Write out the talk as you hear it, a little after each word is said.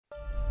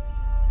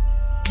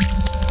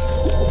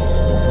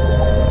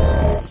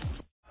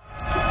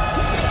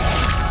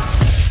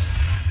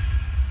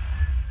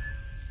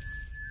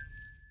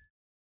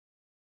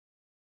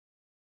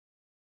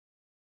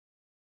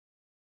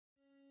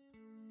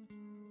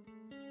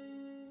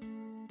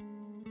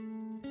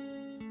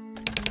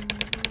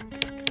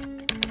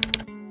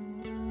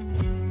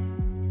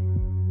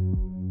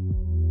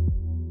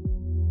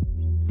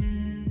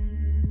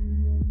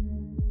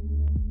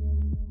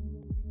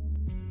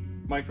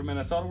Mike from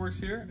NS Autoworks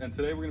here, and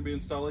today we're going to be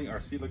installing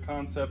our SILA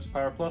Concepts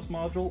Power Plus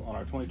module on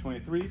our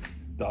 2023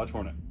 Dodge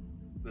Hornet.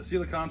 The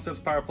SILA Concepts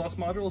Power Plus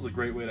module is a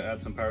great way to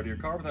add some power to your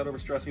car without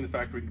overstressing the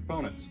factory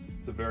components.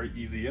 It's a very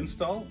easy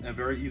install and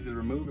very easy to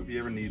remove if you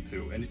ever need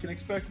to, and you can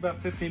expect about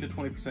 15 to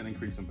 20%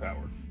 increase in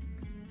power.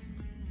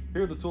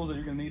 Here are the tools that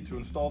you're going to need to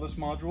install this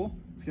module.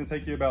 It's going to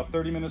take you about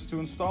 30 minutes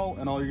to install,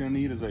 and all you're going to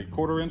need is a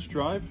 1/4 inch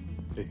drive,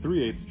 a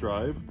 3/8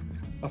 drive,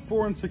 a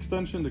 4-inch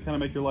extension to kind of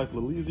make your life a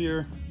little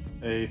easier,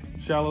 a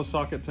shallow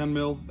socket 10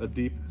 mil, a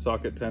deep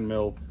socket 10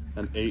 mil,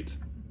 an 8,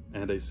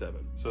 and a 7.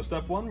 So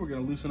step 1, we're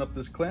going to loosen up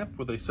this clamp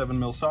with a 7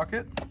 mil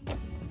socket.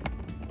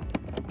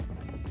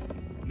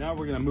 Now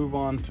we're going to move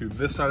on to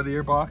this side of the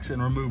airbox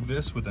and remove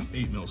this with an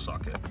 8 mil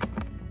socket.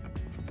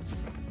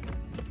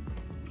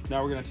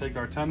 Now we're going to take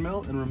our 10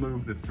 mil and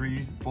remove the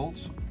 3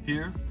 bolts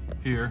here,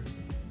 here,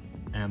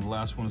 and the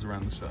last one is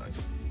around the side.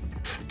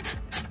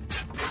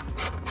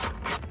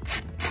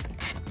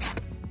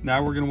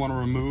 Now we're going to want to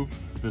remove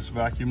this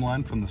vacuum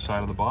line from the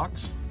side of the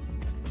box.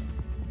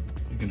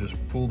 You can just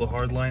pull the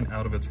hard line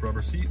out of its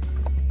rubber seat.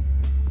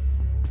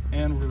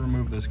 And we're going to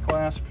remove this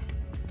clasp.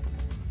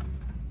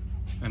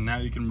 And now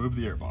you can remove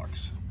the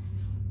airbox.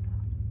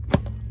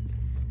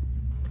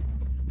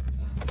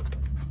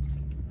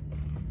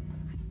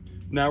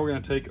 Now we're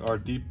going to take our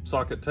deep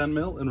socket 10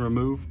 mil and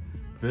remove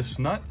this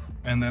nut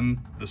and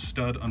then the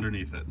stud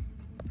underneath it.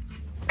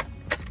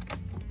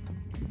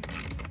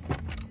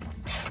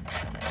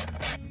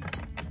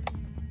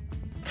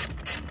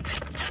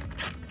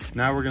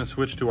 Now we're going to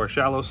switch to our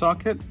shallow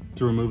socket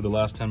to remove the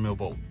last 10 mil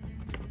bolt.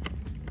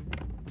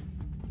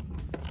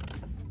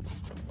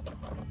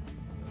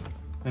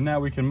 And now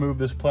we can move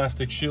this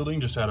plastic shielding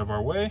just out of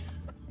our way.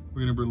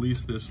 We're going to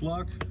release this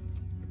lock,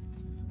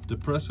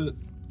 depress it,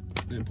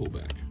 and pull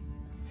back.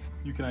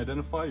 You can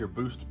identify your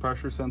boost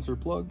pressure sensor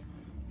plug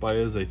by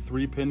a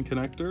 3-pin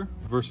connector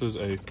versus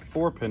a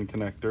 4-pin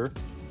connector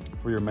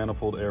for your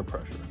manifold air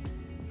pressure.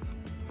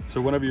 So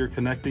whenever you're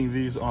connecting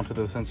these onto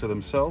the sensor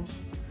themselves,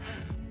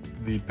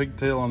 the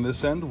pigtail on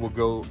this end will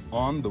go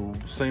on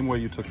the same way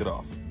you took it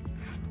off.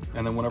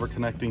 And then whenever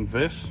connecting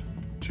this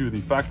to the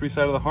factory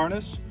side of the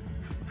harness,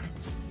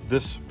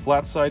 this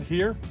flat side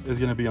here is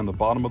going to be on the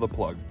bottom of the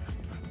plug.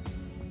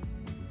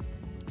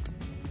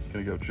 It's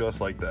going to go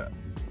just like that.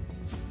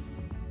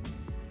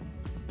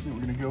 And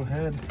we're going to go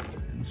ahead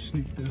and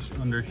sneak this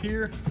under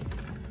here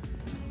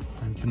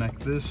and connect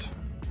this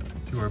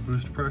to our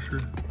boost pressure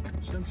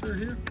sensor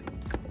here.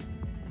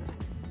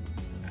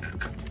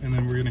 And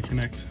then we're going to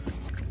connect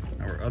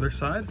our other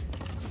side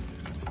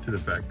to the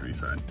factory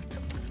side.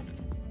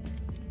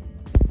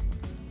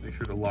 Make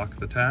sure to lock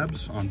the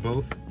tabs on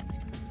both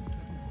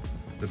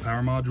the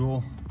power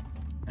module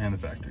and the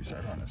factory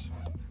side harness.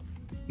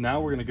 Now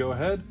we're going to go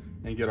ahead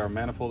and get our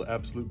manifold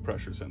absolute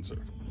pressure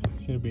sensor.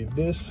 It's going to be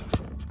this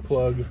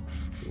plug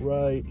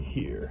right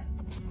here.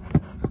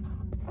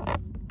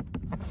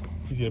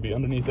 It's going to be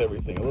underneath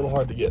everything. A little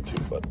hard to get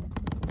to, but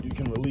you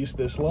can release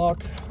this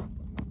lock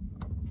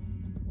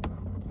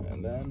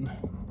and then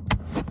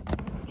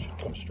it should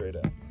come straight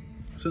out.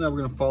 So now we're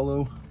going to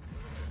follow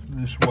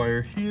this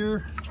wire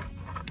here,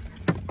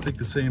 take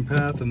the same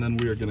path, and then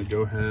we are going to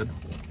go ahead,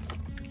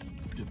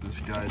 get this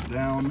guide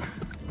down.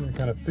 You're going to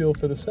kind of feel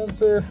for the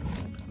sensor,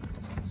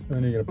 and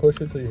then you're going to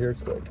push it till you hear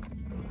it click.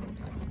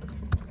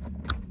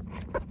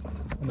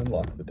 And then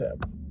lock the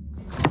tab.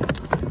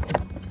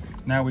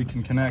 Now we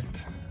can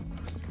connect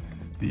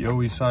the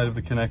OE side of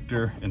the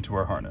connector into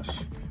our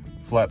harness.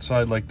 Flat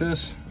side like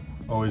this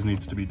always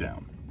needs to be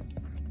down.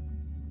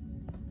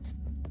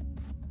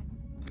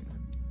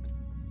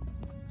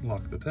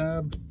 Lock the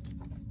tab.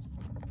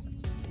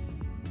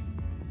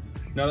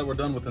 Now that we're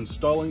done with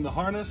installing the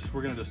harness,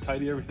 we're going to just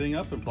tidy everything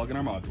up and plug in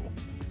our module.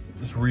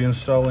 Just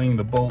reinstalling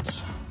the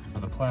bolts for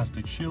the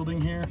plastic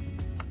shielding here.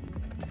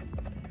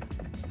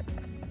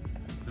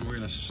 Then we're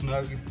going to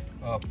snug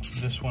up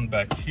this one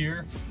back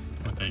here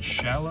with a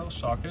shallow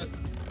socket.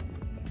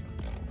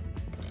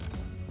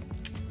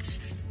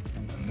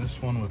 And then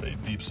this one with a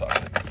deep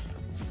socket,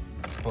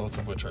 both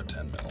of which are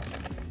 10 mil.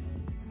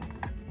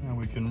 Now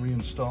we can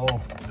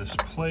reinstall this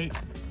plate.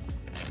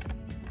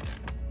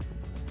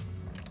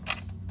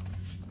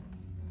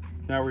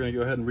 Now we're going to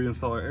go ahead and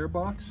reinstall our air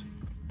box.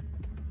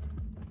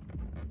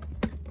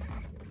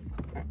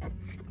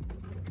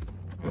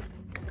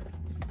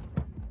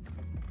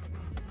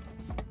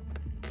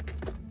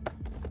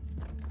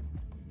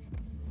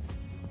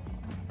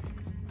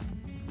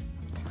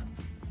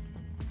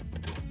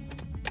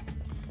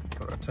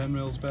 Put our 10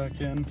 mils back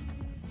in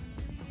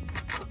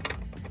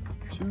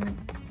to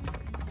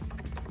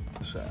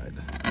the side.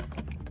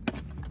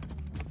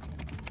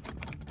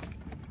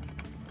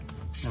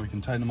 Now we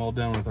can tighten them all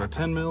down with our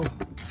 10 mil.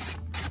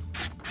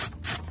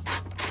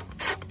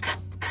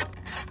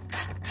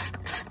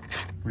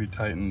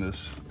 Retighten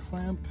this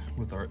clamp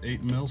with our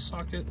 8 mil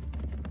socket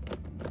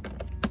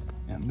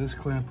and this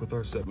clamp with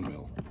our 7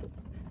 mil.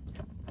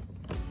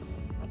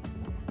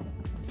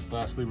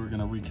 Lastly, we're going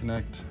to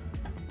reconnect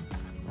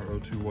our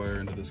O2 wire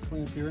into this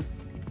clamp here.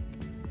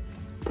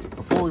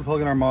 Before we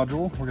plug in our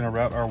module, we're going to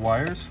route our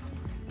wires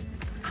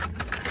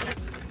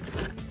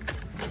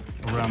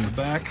around the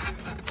back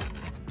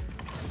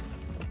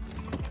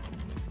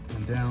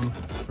and down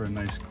for a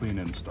nice clean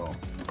install.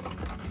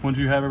 Once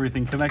you have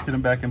everything connected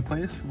and back in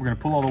place, we're going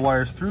to pull all the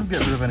wires through, get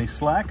rid of any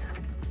slack.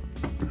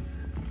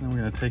 Then we're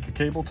going to take a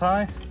cable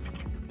tie,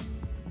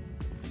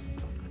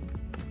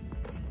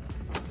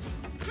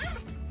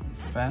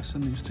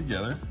 fasten these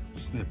together,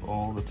 snip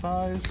all the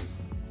ties.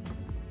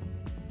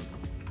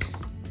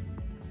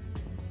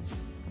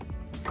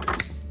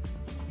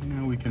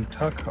 Now we can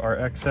tuck our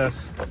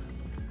excess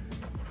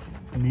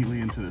neatly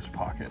into this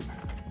pocket.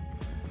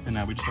 And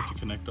now we just have to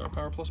connect our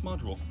Power Plus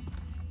module.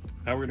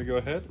 Now we're gonna go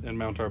ahead and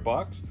mount our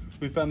box.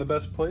 We found the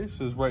best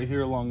place is right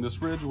here along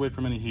this ridge, away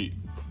from any heat.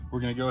 We're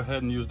gonna go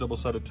ahead and use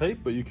double-sided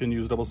tape, but you can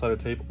use double-sided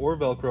tape or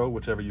Velcro,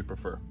 whichever you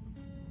prefer.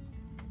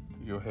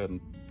 Go ahead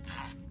and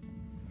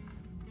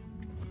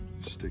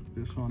stick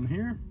this on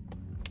here.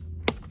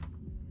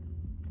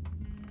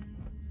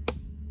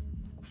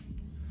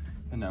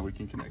 And now we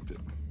can connect it.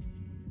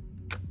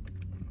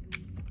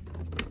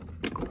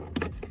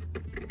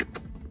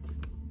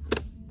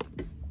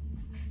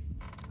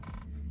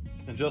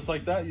 And just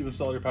like that, you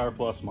install your Power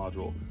Plus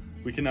module.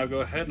 We can now go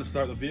ahead and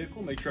start the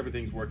vehicle, make sure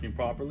everything's working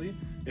properly.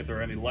 If there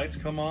are any lights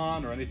come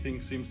on or anything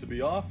seems to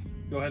be off,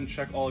 go ahead and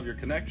check all of your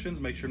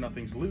connections, make sure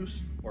nothing's loose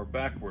or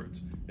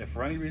backwards. If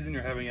for any reason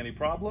you're having any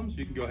problems,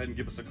 you can go ahead and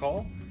give us a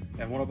call,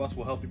 and one of us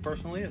will help you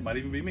personally. It might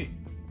even be me.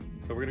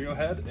 So we're gonna go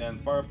ahead and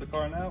fire up the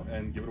car now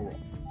and give it a whirl.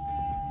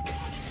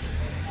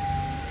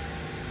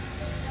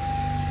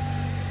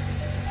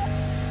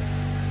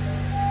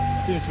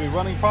 Seems to be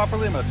running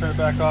properly. I'm gonna turn it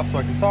back off so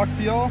I can talk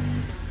to y'all.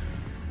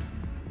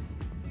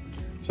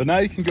 So now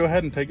you can go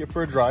ahead and take it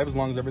for a drive as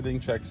long as everything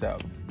checks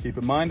out. Keep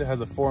in mind it has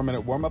a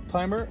 4-minute warm-up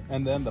timer,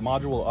 and then the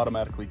module will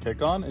automatically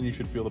kick on and you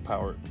should feel the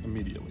power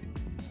immediately.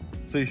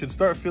 So you should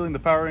start feeling the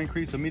power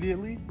increase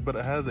immediately, but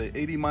it has a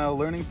 80-mile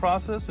learning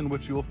process in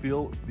which you will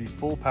feel the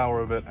full power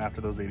of it after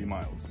those 80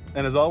 miles.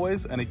 And as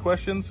always, any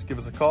questions, give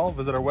us a call,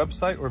 visit our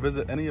website, or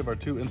visit any of our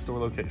 2 in-store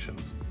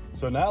locations.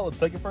 So now let's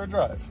take it for a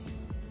drive.